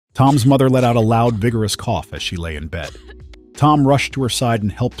Tom's mother let out a loud, vigorous cough as she lay in bed. Tom rushed to her side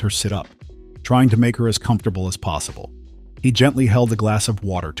and helped her sit up, trying to make her as comfortable as possible. He gently held a glass of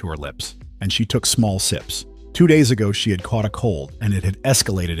water to her lips, and she took small sips. 2 days ago, she had caught a cold, and it had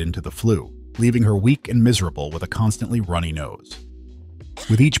escalated into the flu, leaving her weak and miserable with a constantly runny nose.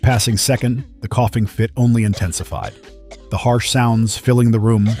 With each passing second, the coughing fit only intensified, the harsh sounds filling the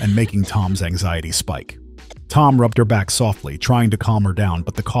room and making Tom's anxiety spike. Tom rubbed her back softly, trying to calm her down,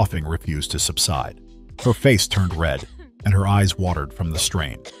 but the coughing refused to subside. Her face turned red, and her eyes watered from the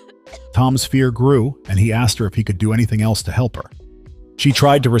strain. Tom's fear grew, and he asked her if he could do anything else to help her. She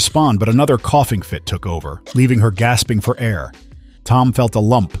tried to respond, but another coughing fit took over, leaving her gasping for air. Tom felt a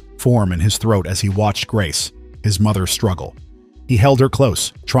lump form in his throat as he watched Grace, his mother, struggle. He held her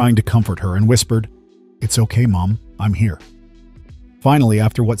close, trying to comfort her, and whispered, "It's okay, Mom. I'm here." Finally,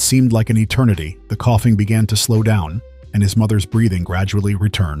 after what seemed like an eternity, the coughing began to slow down, and his mother's breathing gradually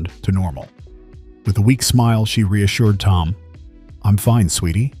returned to normal. With a weak smile, she reassured Tom, "I'm fine,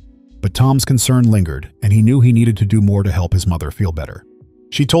 sweetie." But Tom's concern lingered, and he knew he needed to do more to help his mother feel better.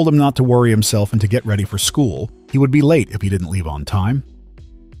 She told him not to worry himself and to get ready for school. He would be late if he didn't leave on time.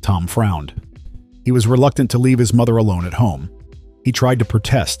 Tom frowned. He was reluctant to leave his mother alone at home. He tried to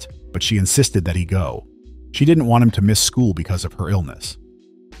protest, but she insisted that he go. She didn't want him to miss school because of her illness.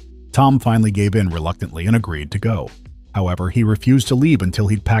 Tom finally gave in reluctantly and agreed to go. However, he refused to leave until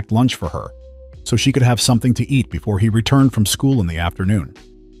he'd packed lunch for her, so she could have something to eat before he returned from school in the afternoon.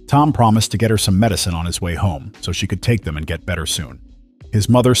 Tom promised to get her some medicine on his way home, so she could take them and get better soon. His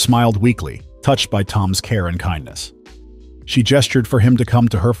mother smiled weakly, touched by Tom's care and kindness. She gestured for him to come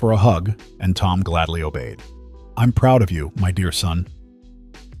to her for a hug, and Tom gladly obeyed. "I'm proud of you, my dear son."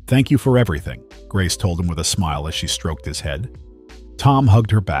 "Thank you for everything," Grace told him with a smile as she stroked his head. Tom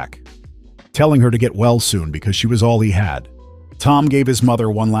hugged her back, telling her to get well soon because she was all he had. Tom gave his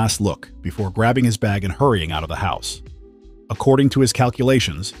mother one last look before grabbing his bag and hurrying out of the house. According to his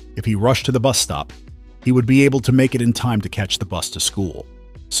calculations, if he rushed to the bus stop, he would be able to make it in time to catch the bus to school.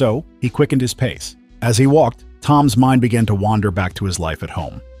 So, he quickened his pace. As he walked, Tom's mind began to wander back to his life at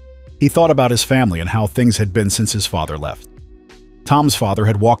home. He thought about his family and how things had been since his father left. Tom's father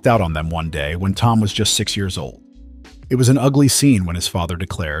had walked out on them one day when Tom was just 6 years old. It was an ugly scene when his father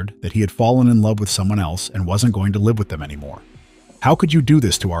declared that he had fallen in love with someone else and wasn't going to live with them anymore. "How could you do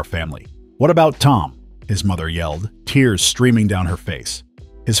this to our family? What about Tom?" his mother yelled, tears streaming down her face.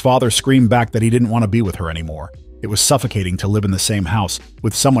 His father screamed back that he didn't want to be with her anymore. It was suffocating to live in the same house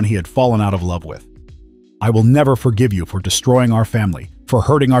with someone he had fallen out of love with. "I will never forgive you for destroying our family, for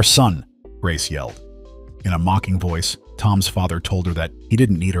hurting our son," Grace yelled. In a mocking voice, Tom's father told her that he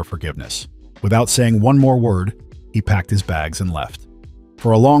didn't need her forgiveness. Without saying one more word, he packed his bags and left.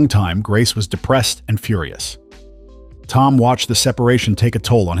 For a long time, Grace was depressed and furious. Tom watched the separation take a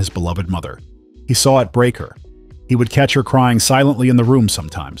toll on his beloved mother. He saw it break her. He would catch her crying silently in the room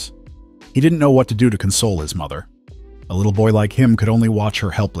sometimes. He didn't know what to do to console his mother. A little boy like him could only watch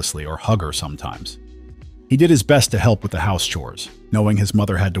her helplessly or hug her sometimes. He did his best to help with the house chores, knowing his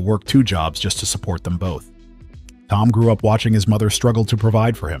mother had to work 2 jobs just to support them both. Tom grew up watching his mother struggle to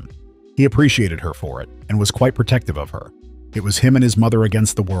provide for him. He appreciated her for it and was quite protective of her. It was him and his mother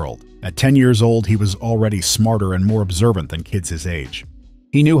against the world. At 10 years old, he was already smarter and more observant than kids his age.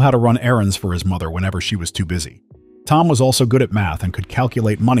 He knew how to run errands for his mother whenever she was too busy. Tom was also good at math and could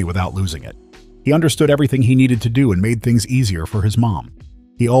calculate money without losing it. He understood everything he needed to do and made things easier for his mom.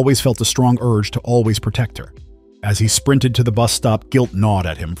 He always felt a strong urge to always protect her. As he sprinted to the bus stop, guilt gnawed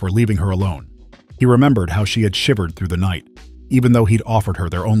at him for leaving her alone. He remembered how she had shivered through the night, even though he'd offered her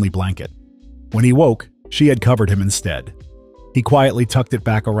their only blanket. When he woke, she had covered him instead. He quietly tucked it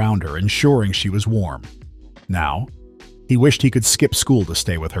back around her, ensuring she was warm. Now, he wished he could skip school to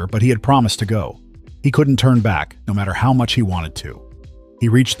stay with her, but he had promised to go. He couldn't turn back, no matter how much he wanted to. He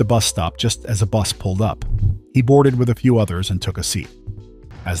reached the bus stop just as a bus pulled up. He boarded with a few others and took a seat.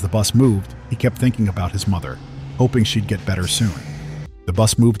 As the bus moved, he kept thinking about his mother, hoping she'd get better soon. The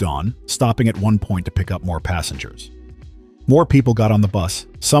bus moved on, stopping at one point to pick up more passengers. More people got on the bus,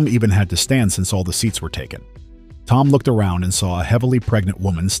 some even had to stand since all the seats were taken. Tom looked around and saw a heavily pregnant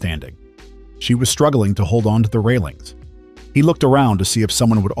woman standing. She was struggling to hold on to the railings. He looked around to see if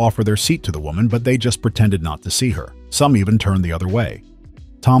someone would offer their seat to the woman, but they just pretended not to see her. Some even turned the other way.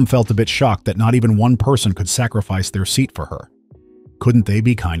 Tom felt a bit shocked that not even one person could sacrifice their seat for her. Couldn't they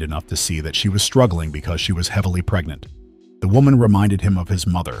be kind enough to see that she was struggling because she was heavily pregnant? The woman reminded him of his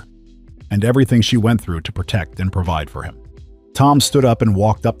mother and everything she went through to protect and provide for him. Tom stood up and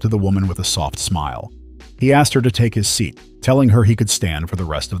walked up to the woman with a soft smile. He asked her to take his seat, telling her he could stand for the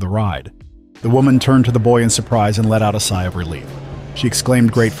rest of the ride. The woman turned to the boy in surprise and let out a sigh of relief. She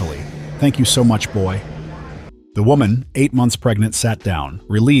exclaimed gratefully, "Thank you so much, boy." The woman, 8 months pregnant, sat down,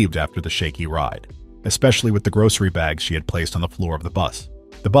 relieved after the shaky ride, especially with the grocery bags she had placed on the floor of the bus.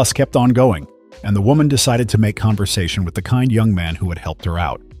 The bus kept on going, and the woman decided to make conversation with the kind young man who had helped her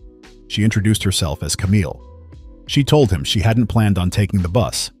out. She introduced herself as Camille. She told him she hadn't planned on taking the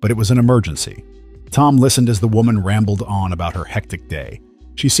bus, but it was an emergency. Tom listened as the woman rambled on about her hectic day.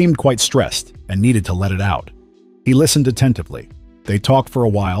 She seemed quite stressed and needed to let it out. He listened attentively. They talked for a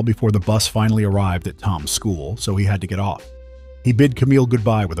while before the bus finally arrived at Tom's school, so he had to get off. He bid Camille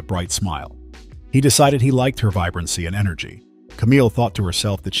goodbye with a bright smile. He decided he liked her vibrancy and energy. Camille thought to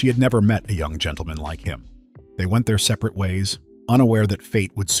herself that she had never met a young gentleman like him. They went their separate ways, unaware that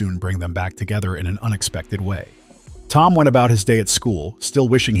fate would soon bring them back together in an unexpected way. Tom went about his day at school, still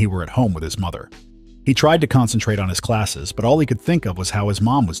wishing he were at home with his mother. He tried to concentrate on his classes, but all he could think of was how his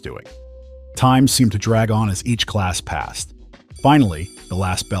mom was doing. Time seemed to drag on as each class passed. Finally, the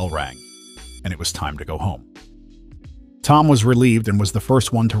last bell rang, and it was time to go home. Tom was relieved and was the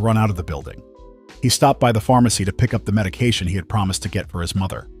first one to run out of the building. He stopped by the pharmacy to pick up the medication he had promised to get for his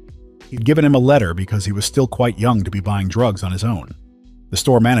mother. He'd given him a letter because he was still quite young to be buying drugs on his own. The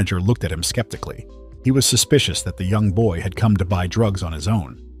store manager looked at him skeptically. He was suspicious that the young boy had come to buy drugs on his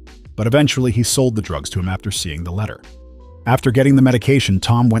own. But eventually he sold the drugs to him after seeing the letter. After getting the medication,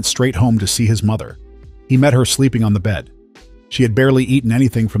 Tom went straight home to see his mother. He met her sleeping on the bed. She had barely eaten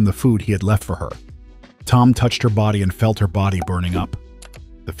anything from the food he had left for her. Tom touched her body and felt her body burning up.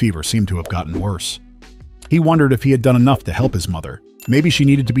 The fever seemed to have gotten worse. He wondered if he had done enough to help his mother. Maybe she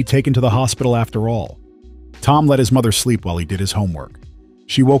needed to be taken to the hospital after all. Tom let his mother sleep while he did his homework.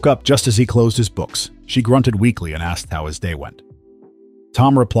 She woke up just as he closed his books. She grunted weakly and asked how his day went.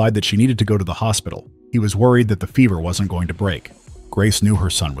 Tom replied that she needed to go to the hospital. He was worried that the fever wasn't going to break. Grace knew her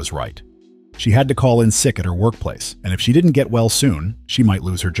son was right. She had to call in sick at her workplace, and if she didn't get well soon, she might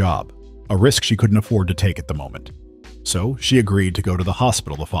lose her job, a risk she couldn't afford to take at the moment. So she agreed to go to the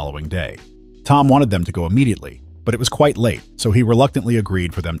hospital the following day. Tom wanted them to go immediately, but it was quite late, so he reluctantly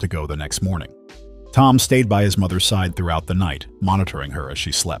agreed for them to go the next morning. Tom stayed by his mother's side throughout the night, monitoring her as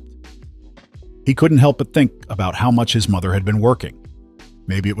she slept. He couldn't help but think about how much his mother had been working.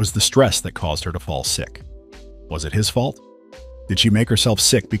 Maybe it was the stress that caused her to fall sick. Was it his fault? Did she make herself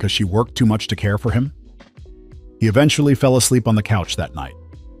sick because she worked too much to care for him? He eventually fell asleep on the couch that night.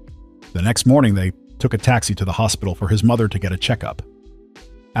 The next morning, they took a taxi to the hospital for his mother to get a checkup.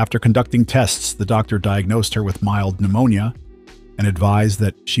 After conducting tests, the doctor diagnosed her with mild pneumonia and advised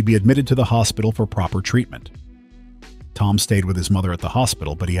that she be admitted to the hospital for proper treatment. Tom stayed with his mother at the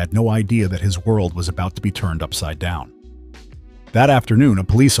hospital, but he had no idea that his world was about to be turned upside down. That afternoon, a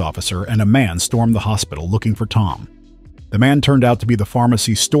police officer and a man stormed the hospital looking for Tom. The man turned out to be the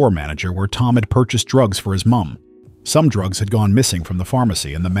pharmacy store manager where Tom had purchased drugs for his mum. Some drugs had gone missing from the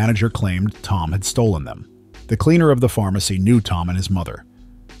pharmacy, and the manager claimed Tom had stolen them. The cleaner of the pharmacy knew Tom and his mother.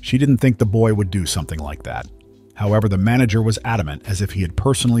 She didn't think the boy would do something like that. However, the manager was adamant, as if he had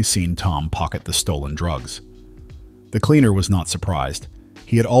personally seen Tom pocket the stolen drugs. The cleaner was not surprised.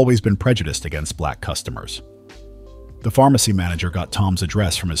 He had always been prejudiced against black customers. The pharmacy manager got Tom's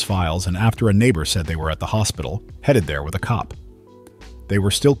address from his files, and after a neighbor said they were at the hospital, headed there with a cop. They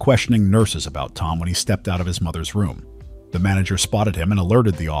were still questioning nurses about Tom when he stepped out of his mother's room. The manager spotted him and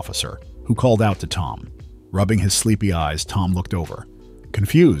alerted the officer, who called out to Tom. Rubbing his sleepy eyes, Tom looked over,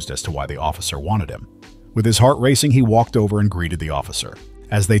 confused as to why the officer wanted him. With his heart racing, he walked over and greeted the officer.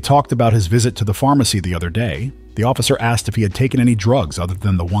 As they talked about his visit to the pharmacy the other day, the officer asked if he had taken any drugs other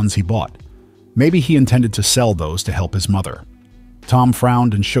than the ones he bought. Maybe he intended to sell those to help his mother. Tom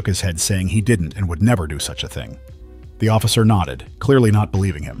frowned and shook his head, saying he didn't and would never do such a thing. The officer nodded, clearly not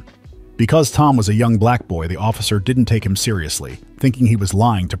believing him. Because Tom was a young black boy, the officer didn't take him seriously, thinking he was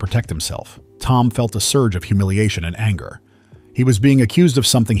lying to protect himself. Tom felt a surge of humiliation and anger. He was being accused of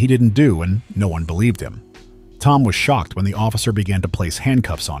something he didn't do, and no one believed him. Tom was shocked when the officer began to place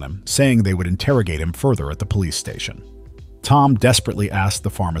handcuffs on him, saying they would interrogate him further at the police station. Tom desperately asked the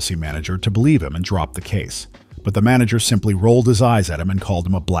pharmacy manager to believe him and drop the case, but the manager simply rolled his eyes at him and called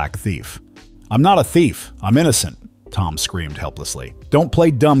him a black thief. "I'm not a thief. I'm innocent," Tom screamed helplessly. "Don't play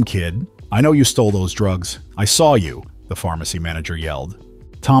dumb, kid. I know you stole those drugs. I saw you," the pharmacy manager yelled.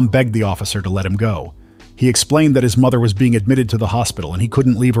 Tom begged the officer to let him go. He explained that his mother was being admitted to the hospital and he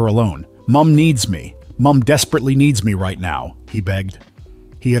couldn't leave her alone. "Mum needs me. Mum desperately needs me right now," he begged.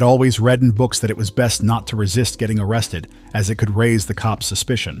 He had always read in books that it was best not to resist getting arrested, as it could raise the cops'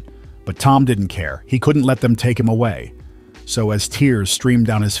 suspicion. But Tom didn't care. He couldn't let them take him away. So as tears streamed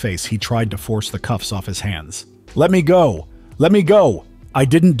down his face, he tried to force the cuffs off his hands. "Let me go! Let me go! I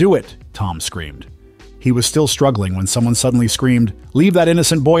didn't do it!" Tom screamed. He was still struggling when someone suddenly screamed, "Leave that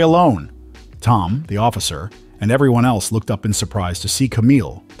innocent boy alone!" Tom, the officer, and everyone else looked up in surprise to see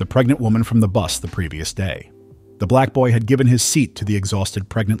Camille, the pregnant woman from the bus the previous day. The black boy had given his seat to the exhausted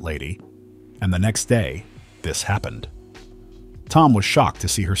pregnant lady, and the next day, this happened. Tom was shocked to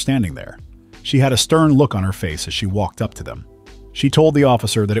see her standing there. She had a stern look on her face as she walked up to them. She told the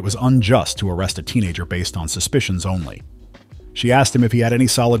officer that it was unjust to arrest a teenager based on suspicions only. She asked him if he had any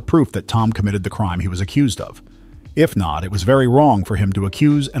solid proof that Tom committed the crime he was accused of. If not, it was very wrong for him to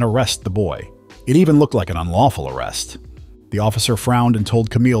accuse and arrest the boy. It even looked like an unlawful arrest. The officer frowned and told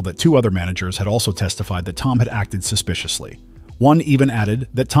Camille that 2 other managers had also testified that Tom had acted suspiciously. One even added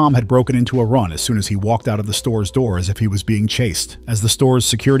that Tom had broken into a run as soon as he walked out of the store's door as if he was being chased. As the store's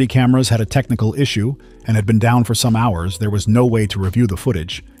security cameras had a technical issue and had been down for some hours, there was no way to review the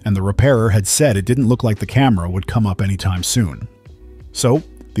footage, and the repairer had said it didn't look like the camera would come up anytime soon. So,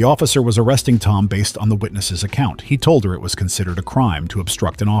 the officer was arresting Tom based on the witness's account. He told her it was considered a crime to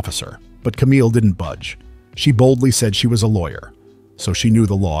obstruct an officer. But Camille didn't budge. She boldly said she was a lawyer, so she knew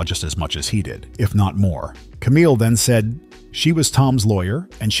the law just as much as he did, if not more. Camille then said she was Tom's lawyer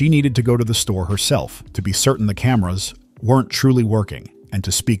and she needed to go to the store herself to be certain the cameras weren't truly working and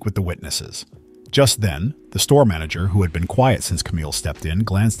to speak with the witnesses. Just then, the store manager, who had been quiet since Camille stepped in,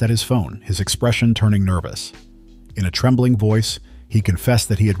 glanced at his phone, his expression turning nervous. In a trembling voice, he confessed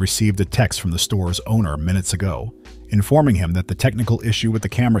that he had received a text from the store's owner minutes ago, informing him that the technical issue with the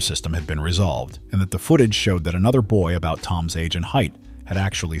camera system had been resolved and that the footage showed that another boy about Tom's age and height had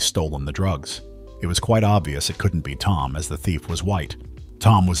actually stolen the drugs. It was quite obvious it couldn't be Tom, as the thief was white.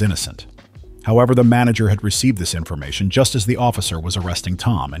 Tom was innocent. However, the manager had received this information just as the officer was arresting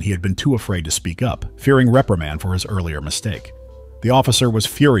Tom, and he had been too afraid to speak up, fearing reprimand for his earlier mistake. The officer was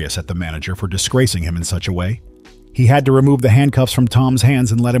furious at the manager for disgracing him in such a way. He had to remove the handcuffs from Tom's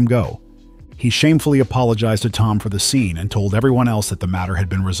hands and let him go. He shamefully apologized to Tom for the scene and told everyone else that the matter had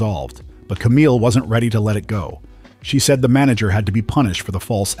been resolved, but Camille wasn't ready to let it go. She said the manager had to be punished for the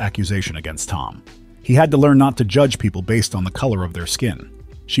false accusation against Tom. He had to learn not to judge people based on the color of their skin.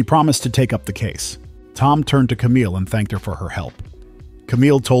 She promised to take up the case. Tom turned to Camille and thanked her for her help.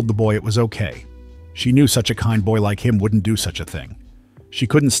 Camille told the boy it was okay. She knew such a kind boy like him wouldn't do such a thing. She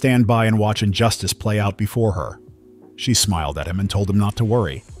couldn't stand by and watch injustice play out before her. She smiled at him and told him not to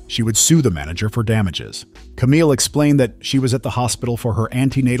worry. She would sue the manager for damages. Camille explained that she was at the hospital for her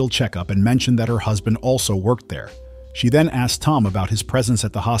antenatal checkup and mentioned that her husband also worked there. She then asked Tom about his presence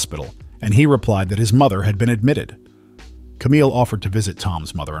at the hospital, and he replied that his mother had been admitted. Camille offered to visit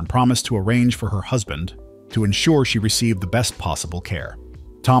Tom's mother and promised to arrange for her husband to ensure she received the best possible care.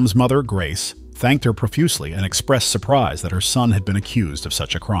 Tom's mother, Grace, thanked her profusely and expressed surprise that her son had been accused of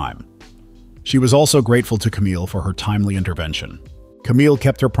such a crime. She was also grateful to Camille for her timely intervention. Camille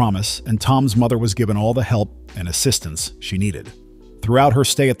kept her promise, and Tom's mother was given all the help and assistance she needed. Throughout her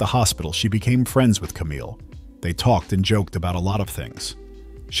stay at the hospital, she became friends with Camille. They talked and joked about a lot of things.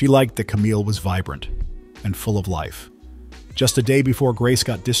 She liked that Camille was vibrant and full of life. Just a day before Grace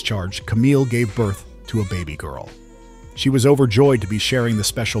got discharged, Camille gave birth to a baby girl. She was overjoyed to be sharing the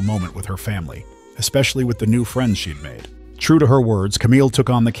special moment with her family, especially with the new friends she'd made. True to her words, Camille took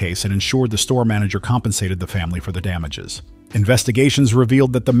on the case and ensured the store manager compensated the family for the damages. Investigations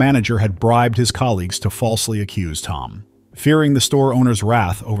revealed that the manager had bribed his colleagues to falsely accuse Tom. Fearing the store owner's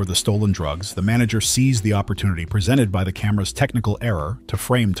wrath over the stolen drugs, the manager seized the opportunity presented by the camera's technical error to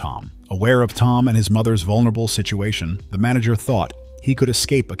frame Tom. Aware of Tom and his mother's vulnerable situation, the manager thought he could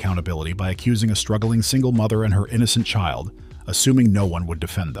escape accountability by accusing a struggling single mother and her innocent child, assuming no one would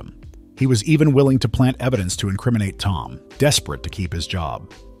defend them. He was even willing to plant evidence to incriminate Tom, desperate to keep his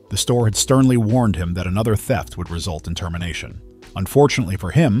job. The store had sternly warned him that another theft would result in termination. Unfortunately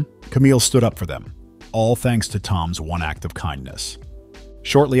for him, Camille stood up for them, all thanks to Tom's one act of kindness.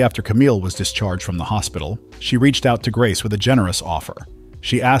 Shortly after Camille was discharged from the hospital, she reached out to Grace with a generous offer.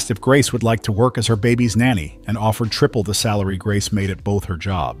 She asked if Grace would like to work as her baby's nanny and offered triple the salary Grace made at both her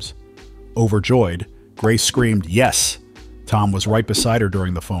jobs. Overjoyed, Grace screamed, "Yes!" Tom was right beside her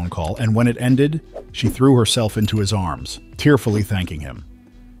during the phone call, and when it ended, she threw herself into his arms, tearfully thanking him.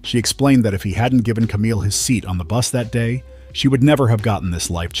 She explained that if he hadn't given Camille his seat on the bus that day, she would never have gotten this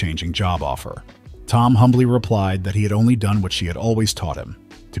life-changing job offer. Tom humbly replied that he had only done what she had always taught him,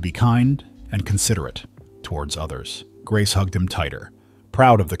 to be kind and considerate towards others. Grace hugged him tighter,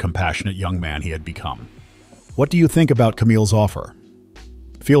 proud of the compassionate young man he had become. What do you think about Camille's offer?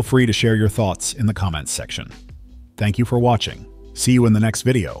 Feel free to share your thoughts in the comments section. Thank you for watching. See you in the next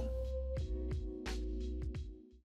video.